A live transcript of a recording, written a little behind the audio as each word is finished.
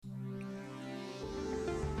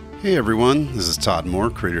Hey everyone, this is Todd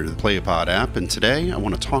Moore, creator of the Playapod app, and today I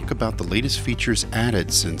want to talk about the latest features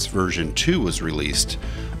added since version 2 was released,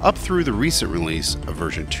 up through the recent release of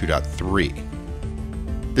version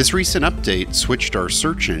 2.3. This recent update switched our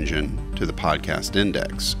search engine to the Podcast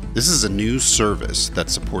Index. This is a new service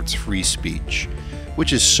that supports free speech,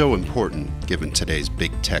 which is so important given today's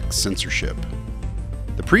big tech censorship.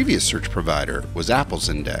 The previous search provider was Apple's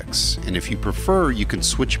Index, and if you prefer, you can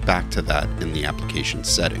switch back to that in the application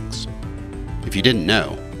settings. If you didn't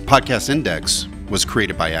know, Podcast Index was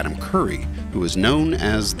created by Adam Curry, who is known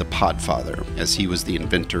as the Podfather, as he was the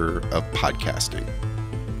inventor of podcasting.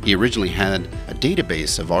 He originally had a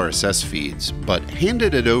database of RSS feeds, but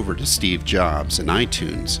handed it over to Steve Jobs and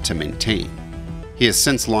iTunes to maintain. He has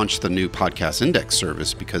since launched the new Podcast Index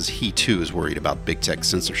service because he too is worried about big tech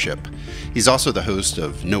censorship. He's also the host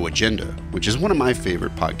of No Agenda, which is one of my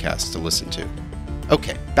favorite podcasts to listen to.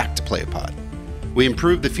 Okay, back to Playapod. We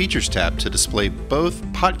improved the Features tab to display both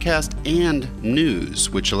podcast and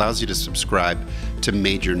news, which allows you to subscribe to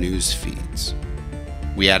major news feeds.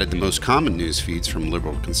 We added the most common news feeds from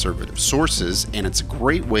liberal conservative sources, and it's a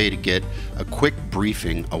great way to get a quick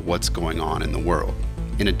briefing of what's going on in the world.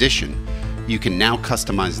 In addition, you can now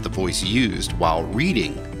customize the voice used while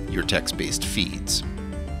reading your text-based feeds.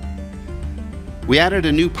 We added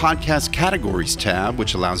a new podcast categories tab,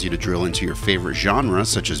 which allows you to drill into your favorite genres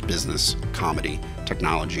such as business, comedy,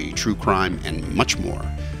 technology, true crime, and much more.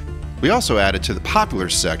 We also added to the popular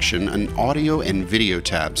section an audio and video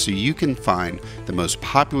tab so you can find the most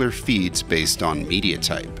popular feeds based on media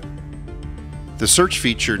type. The search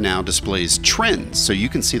feature now displays trends so you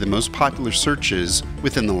can see the most popular searches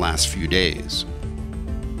within the last few days.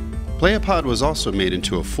 Playapod was also made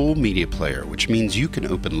into a full media player, which means you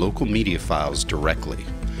can open local media files directly.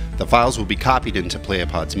 The files will be copied into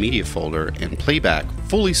Playapod's media folder, and Playback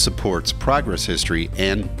fully supports progress history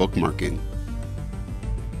and bookmarking.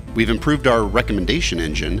 We've improved our recommendation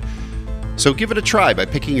engine, so give it a try by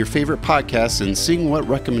picking your favorite podcasts and seeing what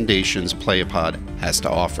recommendations Playapod has to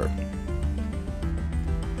offer.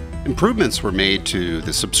 Improvements were made to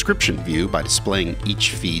the subscription view by displaying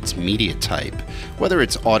each feed's media type, whether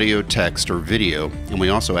it's audio, text, or video, and we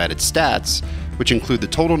also added stats, which include the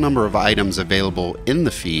total number of items available in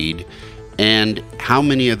the feed and how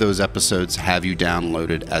many of those episodes have you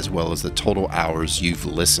downloaded, as well as the total hours you've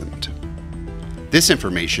listened. This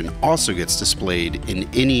information also gets displayed in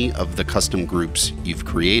any of the custom groups you've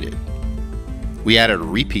created. We added a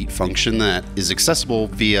repeat function that is accessible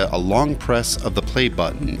via a long press of the play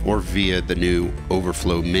button or via the new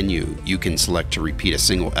overflow menu. You can select to repeat a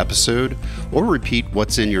single episode or repeat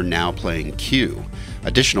what's in your now playing queue.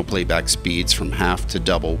 Additional playback speeds from half to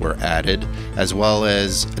double were added, as well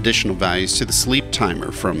as additional values to the sleep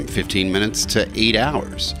timer from 15 minutes to 8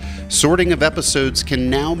 hours. Sorting of episodes can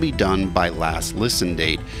now be done by last listen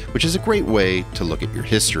date, which is a great way to look at your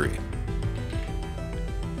history.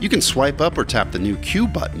 You can swipe up or tap the new queue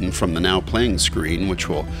button from the Now Playing screen, which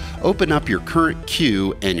will open up your current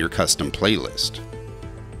queue and your custom playlist.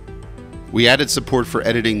 We added support for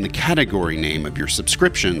editing the category name of your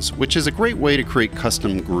subscriptions, which is a great way to create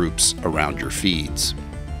custom groups around your feeds.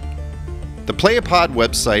 The Playapod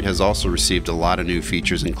website has also received a lot of new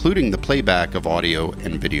features, including the playback of audio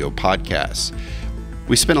and video podcasts.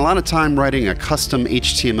 We spent a lot of time writing a custom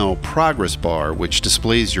HTML progress bar, which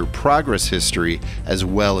displays your progress history as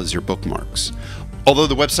well as your bookmarks. Although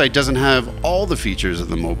the website doesn't have all the features of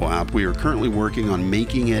the mobile app, we are currently working on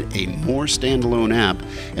making it a more standalone app,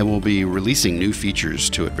 and we'll be releasing new features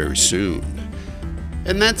to it very soon.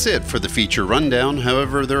 And that's it for the feature rundown.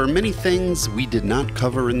 However, there are many things we did not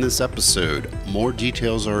cover in this episode. More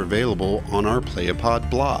details are available on our Playapod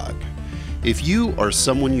blog. If you or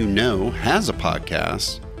someone you know has a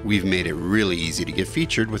podcast, we've made it really easy to get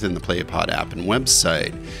featured within the Playapod app and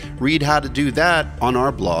website. Read how to do that on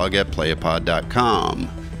our blog at playapod.com.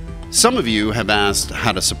 Some of you have asked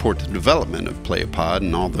how to support the development of Playapod,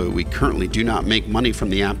 and although we currently do not make money from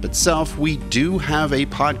the app itself, we do have a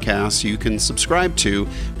podcast you can subscribe to,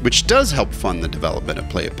 which does help fund the development of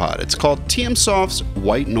Playapod. It's called TMSoft's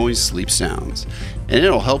White Noise Sleep Sounds, and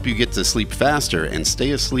it'll help you get to sleep faster and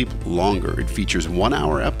stay asleep longer. It features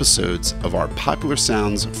 1-hour episodes of our popular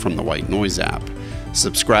sounds from the White Noise app.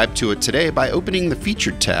 Subscribe to it today by opening the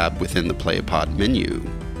Featured tab within the Playapod menu.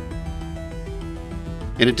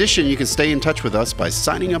 In addition, you can stay in touch with us by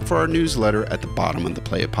signing up for our newsletter at the bottom of the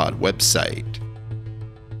Playapod website.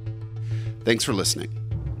 Thanks for listening.